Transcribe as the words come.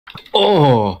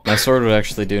Oh! My sword would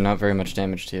actually do not very much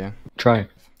damage to you. Try.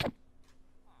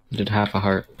 Did half a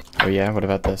heart. Oh yeah? What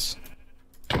about this?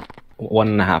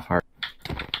 1.5 heart.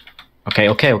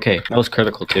 Okay. That was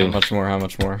critical too. How much more? How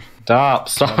much more? Stop!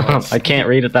 I can't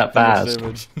read it that How much fast.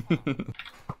 damage?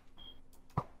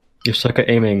 You suck at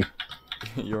aiming.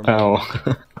 You're Ow.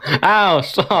 Ow,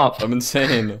 stop! I'm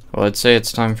insane. Well, I'd say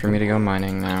it's time for me to go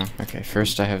mining now. Okay,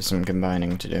 first I have some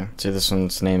combining to do. See, this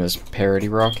one's name is Parody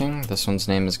Rocking. This one's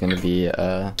name is gonna be,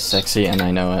 Sexy and I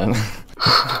Know It.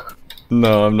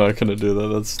 No, I'm not gonna do that.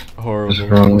 That's horrible.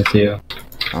 What's wrong with you?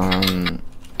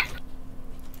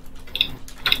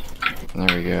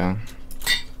 There we go.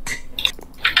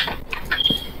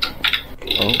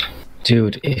 Oh.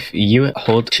 Dude, if you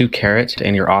hold 2 carrots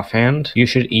in your offhand, you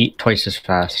should eat twice as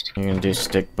fast. You're gonna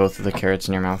stick both of the carrots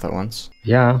in your mouth at once?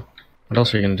 Yeah. What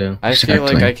else are you gonna do? I feel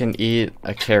like I can eat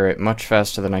a carrot much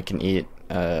faster than I can eat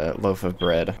a loaf of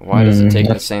bread. Why does it take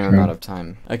the same amount of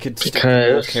time? I could stick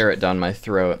a whole carrot down my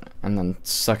throat and then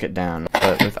suck it down,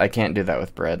 but I can't do that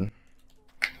with bread.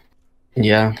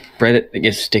 Yeah, bread it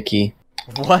gets sticky.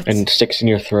 What? And sticks in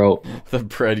your throat. The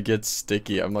bread gets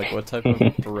sticky. I'm like, what type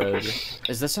of bread?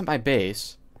 Is this at my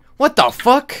base? What the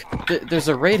fuck? There's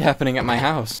a raid happening at my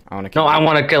house. I wanna kill him. I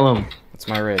wanna kill him. It's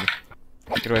my raid.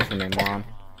 Get away from me, moron.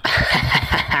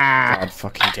 God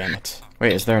fucking damn it.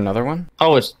 Wait, is there another one?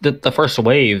 Oh, it's the first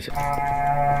wave.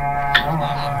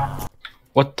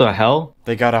 What the hell?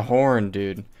 They got a horn,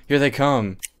 dude. Here they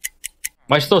come.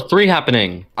 Why is there 3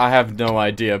 happening? I have no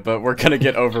idea, but we're gonna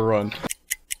get overrun.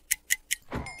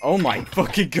 Oh my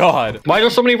fucking god! Why are there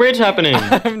so many raids happening?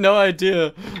 I have no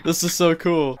idea. This is so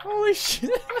cool. Holy shit!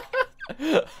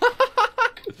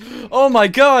 Oh my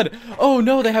god! Oh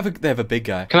no, they have a big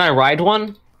guy. Can I ride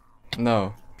one?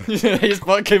 No. His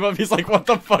butt came up. He's like, "What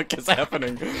the fuck is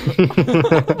happening?"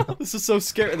 This is so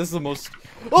scary. This is the most.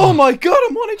 Oh my god!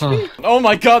 I'm 1 HP. Oh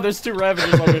my god! There's 2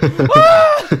 Ravagers on me.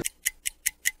 Ah!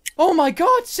 Oh my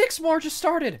god, 6 more just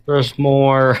started! There's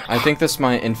more. I think this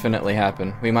might infinitely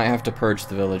happen. We might have to purge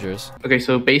the villagers. Okay,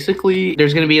 so basically,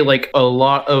 there's gonna be like a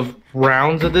lot of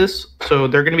rounds of this, so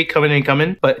they're gonna be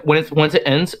coming, but once it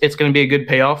ends, it's gonna be a good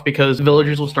payoff because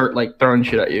villagers will start like throwing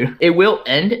shit at you. It will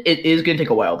end, it is gonna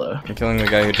take a while though. I'm killing the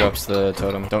guy who drops the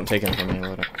totem. Don't take him from me,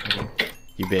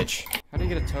 you bitch. How do you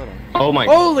get a totem? Oh my.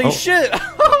 Holy shit!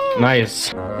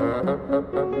 Nice.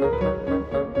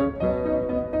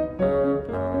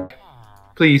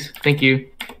 Please, thank you.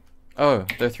 Oh,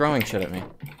 they're throwing shit at me.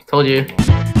 Told you.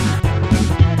 I'm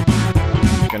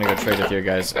gonna go trade with you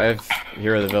guys. I have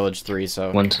Hero of the Village 3,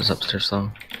 so... One's is upstairs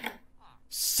though.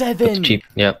 7! That's cheap.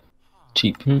 Yep.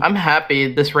 Cheap. I'm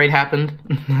happy this raid happened.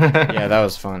 Yeah, that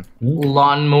was fun.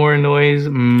 Lawnmower noise.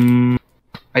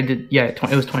 I did, yeah, it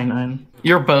was 29.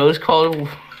 Your bow's called...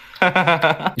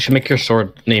 You should make your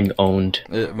sword named Owned.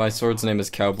 My sword's name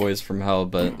is Cowboys from Hell,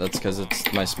 but that's because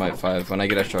it's my Smite 5. When I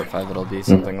get a Sharp 5, it'll be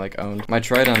something like Owned. My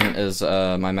Trident is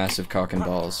my massive cock and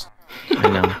balls. I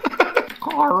know.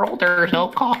 Carl, there's no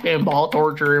cock and ball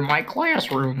torture in my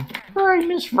classroom. Alright,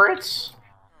 Miss Fritz.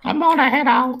 I'm on to head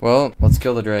out. Well, let's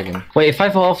kill the dragon. Wait, if I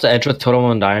fall off the edge with totem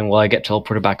and dying, will I get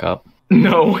teleported back up?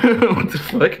 No. What the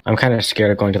fuck? I'm kind of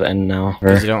scared of going to the end now.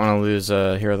 Because you don't want to lose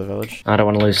Hero of the Village? I don't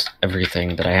want to lose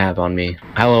everything that I have on me.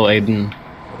 Hello, Aiden.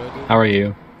 How are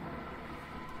you?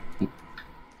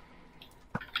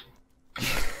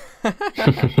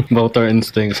 Both our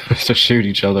instincts are to shoot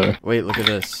each other. Wait, look at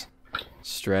this.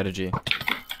 Strategy.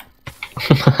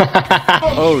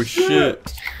 Oh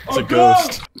shit! It's a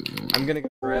ghost. I'm gonna go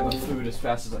grab a food as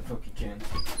fast as I fucking can.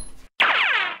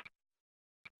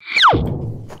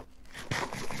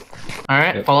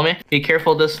 Alright, follow me. Be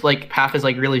careful, this like path is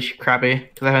like really crappy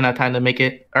because I haven't had time to make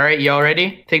it. Alright, y'all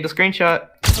ready? Take the screenshot.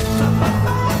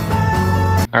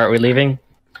 Alright, we leaving?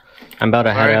 I'm about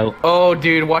to head out. Oh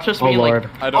dude, watch us be Lord.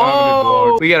 like... I don't have any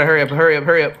blocks. We gotta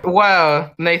hurry up.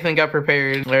 Wow, Nathan got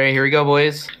prepared. Alright, here we go,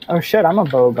 boys. Oh shit, I'm a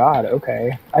bow god,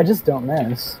 okay. I just don't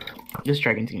miss. This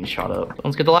dragon's getting shot up.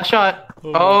 Let's get the last shot.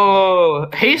 Oh,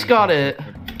 Haste got it.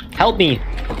 Help me!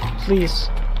 Please.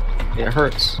 It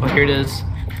hurts. Oh, here it is.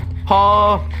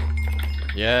 Oh,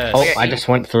 Yes. Oh, I just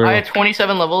went through. I had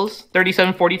 27 levels,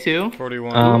 37, 42.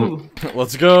 41.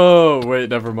 Let's go! Wait,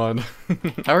 never mind.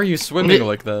 How are you swimming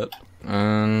like that?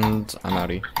 And I'm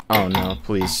outie. Oh no,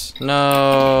 please.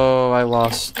 No, I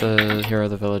lost the Hero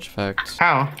of the Village effect.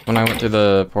 How? When I went through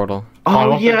the portal. Oh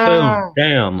lost it yeah. too.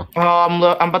 Damn.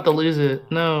 Oh, I'm about to lose it.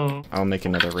 No. I'll make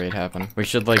another raid happen. We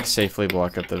should like safely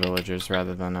block up the villagers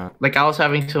rather than Like I was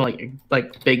having to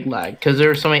like big lag because there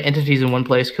were so many entities in one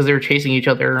place because they were chasing each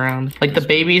other around. Like the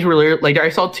babies were like I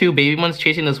saw two baby ones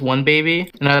chasing this one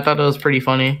baby, and I thought that was pretty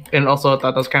funny. And also I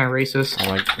thought that was kind of racist.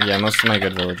 like yeah, most of my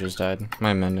good villagers died.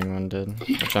 My mending one did,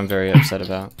 which I'm very upset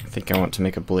about. I think I want to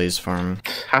make a blaze farm.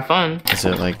 Have fun. Is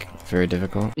it like very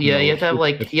difficult? Yeah, you have to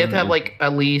have like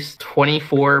at least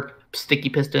 24 sticky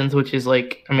pistons, which is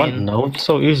like I What? mean. No, it's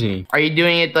so easy. Are you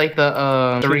doing it like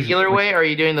the regular way, or are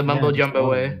you doing the mumbo jumbo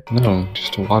way? No,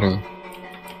 just water.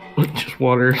 Just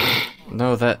water.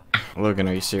 No, that Logan,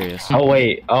 are you serious? Oh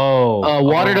wait. Oh.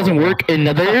 Water doesn't work in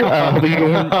Nether.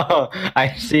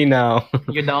 I see now.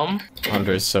 You're dumb.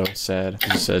 Andre's so sad.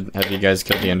 He said, "Have you guys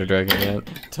killed the Ender Dragon yet?"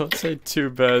 Don't say too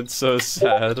bad. So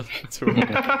sad.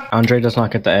 Andre does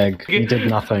not get the egg. He did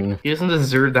nothing. He doesn't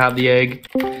deserve to have the egg.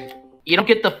 You don't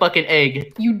get the fucking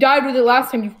egg. You died with it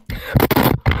last time. You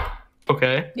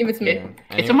Okay. give it to me.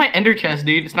 It's in my ender chest,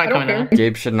 dude. It's not I don't coming out. care.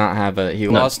 Gabe should not have it. He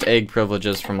lost egg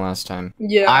privileges from last time.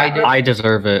 Yeah. I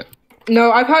deserve it.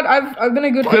 No, I've been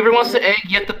a good. Whoever wants the egg,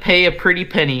 you have to pay a pretty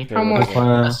penny. How much?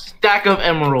 A stack of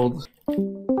emeralds.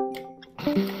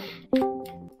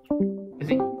 Is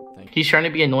he? He's trying to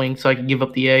be annoying so I can give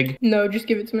up the egg. No, just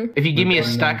give it to me. If you give me a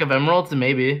stack of emeralds, then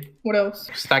maybe. What else?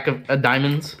 Stack of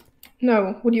diamonds.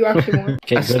 No. What do you actually want?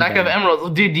 Okay, A stack of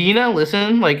emeralds. Dude, do you not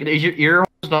listen? Like, is your ear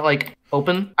holes not, like,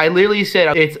 open? I literally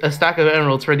said it's a stack of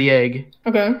emeralds for the egg.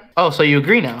 Okay. Oh, so you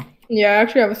agree now? Yeah, I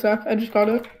actually have a stack. I just got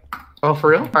it. Oh,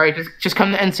 for real? All right, just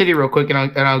come to End City real quick, and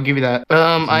I'll give you that.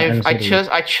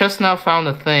 I just now found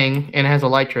a thing, and it has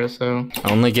elytra, so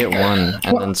Only get one,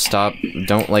 and then stop.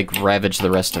 Don't like ravage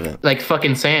the rest of it. like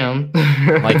fucking Sam.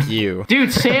 Like you.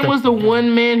 Dude, Sam was the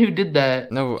one man who did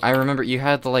that. No, I remember you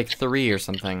had like 3 or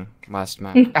something last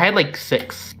map. I had like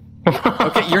 6.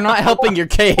 Okay, you're not helping your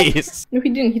case. No, he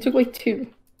didn't. He took like 2.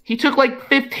 He took like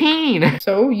 15.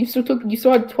 So you still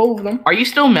had 12 of them. Are you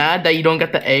still mad that you don't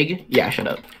get the egg? Yeah, shut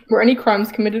up. Were any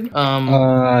crimes committed?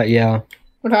 Yeah.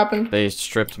 What happened? They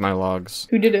stripped my logs.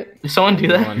 Who did it? Did someone do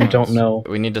that? One I don't knows. know.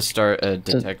 We need to start a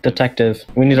detective. Detective.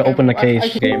 We need to open the I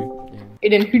case can- game.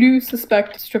 Aiden, who do you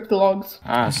suspect stripped the logs?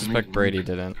 I suspect Brady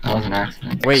didn't. That was an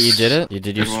accident. Wait, you did it? Did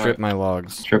you Did what? strip my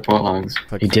logs? Strip what logs?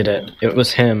 Click He did it. It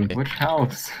was him. Which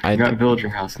house? I I got d- villager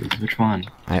houses. Which one?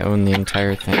 I own the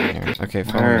entire thing here. Okay,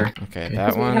 follow me. Where? Okay, Because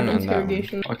that we one have and that one.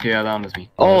 interrogation. Okay, yeah, that one was me.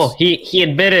 Oh, he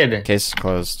admitted. Case is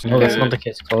closed. No, that's not the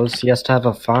case closed. He has to have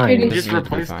a fine. Aiden, Just Doesn't need to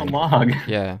be replace the fine. log.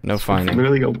 Yeah, no It's fine.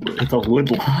 literally it's a wood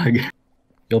log.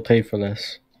 You'll pay for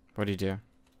this. What do you do?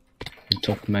 You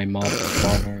took my mom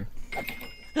from her.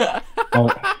 Oh,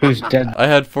 who's dead? I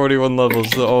had 41 levels.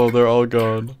 Oh, they're all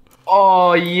gone.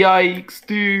 Oh, yikes,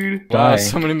 dude. Wow, Die.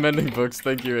 so many mending books.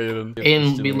 Thank you, Aiden.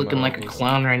 Aiden be looking like a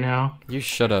clown right now. You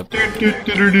shut up. I'll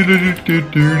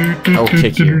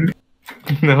kick you.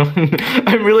 No,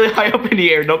 I'm really high up in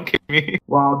the air. Don't kick me.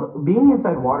 Wow, being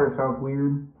inside water sounds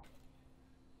weird.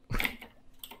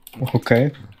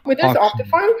 Okay. Wait, there's Auction.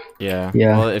 Optifine? Yeah.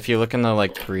 Yeah. Well, if you look in the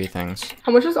like free things.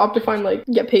 How much does Optifine like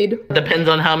get paid? Depends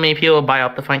on how many people buy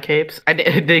Optifine capes.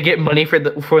 They get money for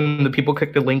when the people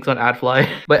click the links on AdFly.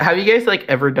 But have you guys like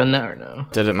ever done that or no?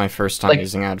 Did it my first time Like-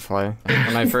 using AdFly.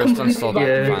 When I first installed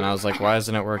Yeah. Optifine, I was like, why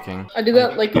isn't it working? I did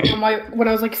that like when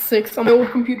I was like 6 on my old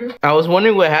computer. I was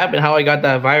wondering what happened, how I got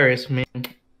that virus, man.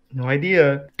 No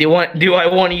idea. Do I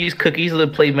want to use cookies to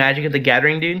play Magic at the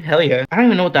Gathering, dude? Hell yeah. I don't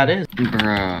even know what that is.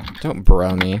 Bruh. Don't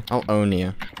bro me. I'll own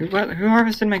you. Who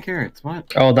harvested my carrots?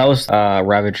 What? Oh, that was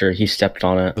Ravager. He stepped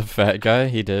on it. The fat guy,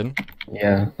 he did.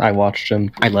 Yeah, I watched him.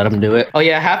 I let him do it. Oh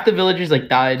yeah, half the villagers like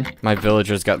died. My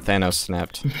villagers got Thanos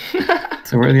snapped.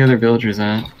 So where are the other villagers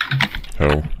at?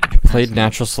 Played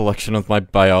natural selection with my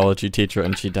biology teacher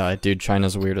and she died. Dude,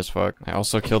 China's weird as fuck. I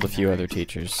also killed a few other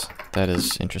teachers. That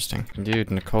is interesting. Dude,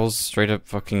 Nicole's straight up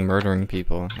fucking murdering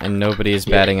people and nobody is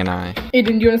batting an eye.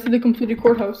 Aiden, do you want to see the completed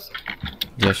courthouse?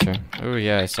 Yeah, sure. Oh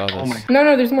yeah, I saw this. Oh my-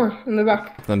 No, there's more in the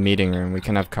back. The meeting room. We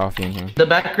can have coffee in here. The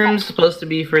back room's supposed to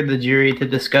be for the jury to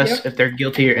discuss Yep. if they're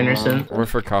guilty or innocent. Or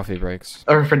for coffee breaks.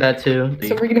 Or for that too.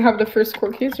 So we're gonna have the first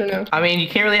court case or no? I mean, you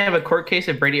can't really have a court case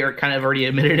if Brady kind of already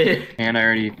admitted it. And I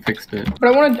already fixed it.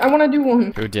 But I wanna do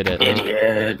one. Who did it?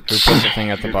 Who put the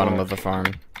thing at the bottom of the farm?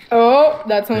 Oh,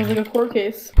 that sounds like a court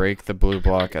case. Break the blue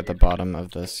block at the bottom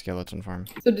of the skeleton farm.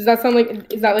 So does that sound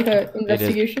like, is that like a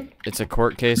investigation? It's a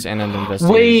court case and an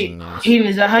investigation. Wait, Yes. Hayden,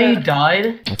 is that how you Yeah.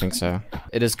 died? I think so.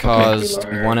 It has caused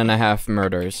Lord. 1.5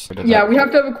 murders. Yeah, we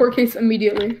have to have a court case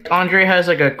immediately. Andre has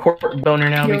like a court boner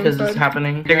now Yo, because it's bud.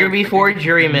 happening. There are gonna be 4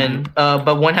 jurymen,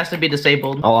 but one has to be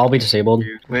disabled. I'll be disabled.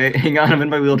 Wait, hang on, I'm in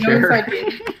my No wheelchair. inside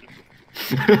game.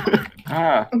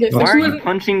 Okay, so Why are who you is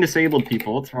punching disabled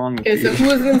people? What's wrong with okay, you? so who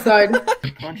is inside?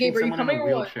 Punching Gabe, are you someone coming in a or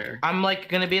what? wheelchair. I'm like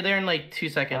gonna be there in like 2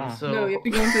 seconds. So No, you have to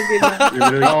go into the gate. You're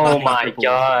literally Oh punching my cripples.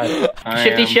 god. I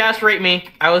Shifty am- Shafts rate me.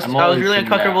 I was I'm really always saying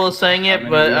uncomfortable that. saying I'm it, in a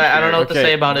but I don't know what to Okay,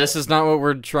 say about this it. is not what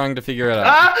we're trying to figure it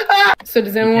out. So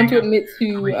does anyone want to admit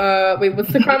to wait,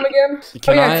 what's the crime again? Can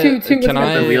oh yeah, I- two. can what's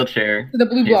I- The the wheelchair. the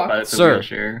blue Yes, block. but it's a Sir.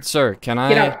 wheelchair. Sir, can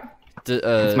Get I? out.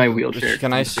 It's my wheelchair.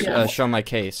 Can I Yeah. show my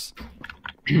case?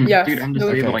 Yes. Dude, I'm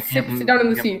No, disabled. I sit, can't sit move. down in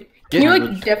the seat. Get Can you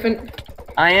out. like deafen?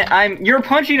 You're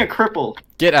punching a cripple.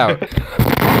 Get out.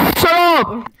 Shut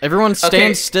up! Everyone stand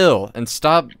Okay. still and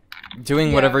stop doing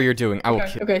Yeah. whatever you're doing. I will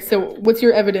Okay. kill. Okay, so what's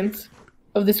your evidence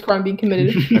of this crime being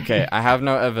committed? Okay, I have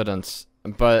no evidence,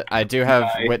 but I do have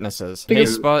Why? witnesses.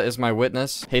 Because- Hayspot is my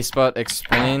witness. Hayspot,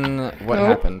 explain what No.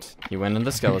 happened. You went in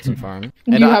the skeleton farm.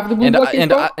 Do you have the blue block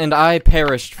info? and I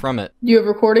perished from it. Do you have a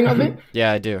recording of it?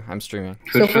 Yeah, I do. I'm streaming.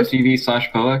 So first-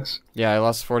 Twitch.tv/Poex. Yeah, I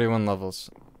lost 41 levels.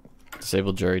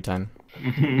 Disabled jury time.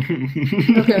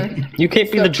 Okay. You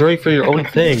can't be the jury for your own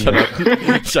thing. Shut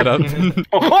up. Shut up.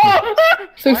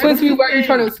 So explain to me why you're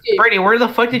trying to escape. Brady, where the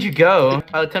fuck did you go?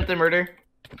 Attempted murder?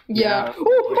 Yeah.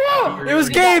 It was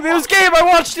Gabe! It was Gabe! I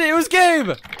watched it! It was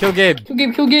Gabe! Kill Gabe. Kill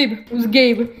Gabe, kill Gabe. It was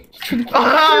Gabe.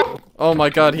 Oh my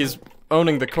god, he's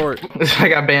owning the court. I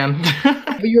got banned.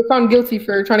 But you were found guilty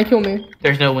for trying to kill me.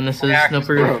 There's no witnesses, no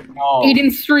proof.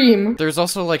 Aiden stream. There's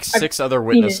also like 6 other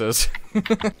witnesses.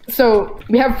 So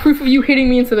we have proof of you hitting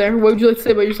me into there. What would you like to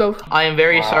say about yourself? I am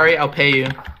very sorry. I'll pay you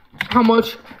How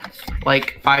much?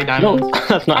 like 5 No, diamonds.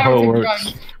 that's not how it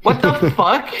works. What the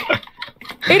fuck?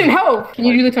 Aiden, help! Can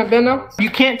you do the temp ban now? You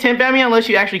can't temp at me unless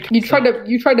you actually. You tried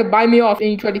to buy me off and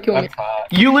you tried to kill me.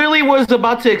 You literally was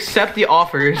about to accept the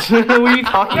offers. What are you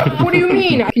talking about? What do you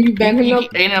mean? Can you ban him now?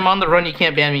 Aiden, I'm on the run. You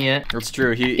can't ban me yet. It's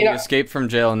true. He Yeah. escaped from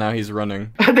jail and now he's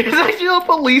running. There's actually a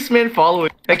policeman following.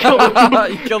 I killed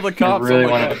him. He killed the cops. really oh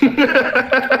my wanna-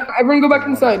 God. Everyone go back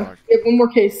inside. We have one more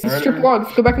case. Strip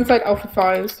logs. Go back inside Alpha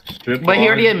Files. But he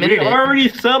already admitted We it. already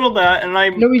settled that, and I.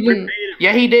 No, we didn't.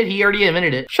 Yeah, he did. He already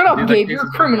admitted it. Shut up, Dude, Gabe. that You're a case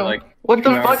is criminal. like- What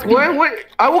the No. fuck? What?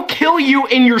 I will kill you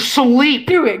in your sleep.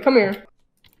 Do it. Come here.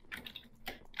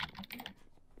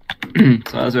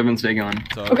 So how's everyone's day going?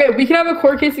 So, Okay, we can have a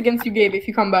court case against you, Gabe, if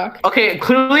you come back. Okay,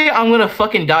 clearly I'm gonna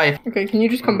fucking die. Okay, can you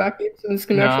just come back, Gabe? So this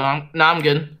can No, actually. I'm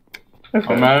good.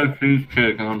 Okay. out of food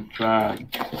chick on Friday.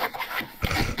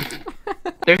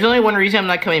 There's only one reason I'm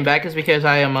not coming back is because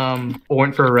I am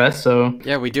warrant for arrest. So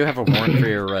yeah, we do have a warrant for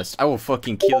your arrest. I will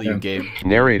fucking kill you, Gabe.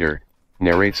 Narrator.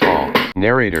 Narrates all.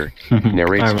 Narrator.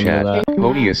 Narrates I remember chat. that.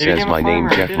 Poea says became a my name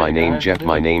farmer, Jeff, did my it, name guys? Jeff,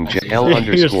 my name Jeff. L Your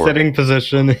underscore. sitting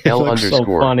position. It L looks so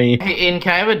underscore. funny. hey, and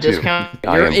can I have a discount?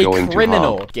 I You're am a going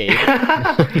criminal, to hop.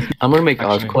 Gabe. I'm gonna make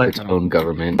Oscorp its own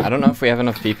government. I don't know if we have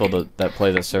enough people that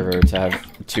play the server to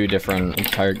have 2 different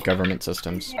entire government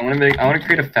systems. I want to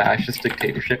create a fascist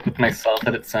dictatorship with myself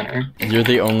at its center. You're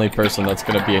the only person that's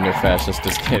gonna be in your fascist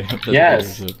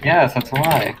Yes, dictatorship. yes, that's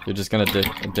why. You're just gonna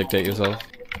dictate yourself.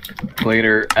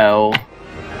 Later, L.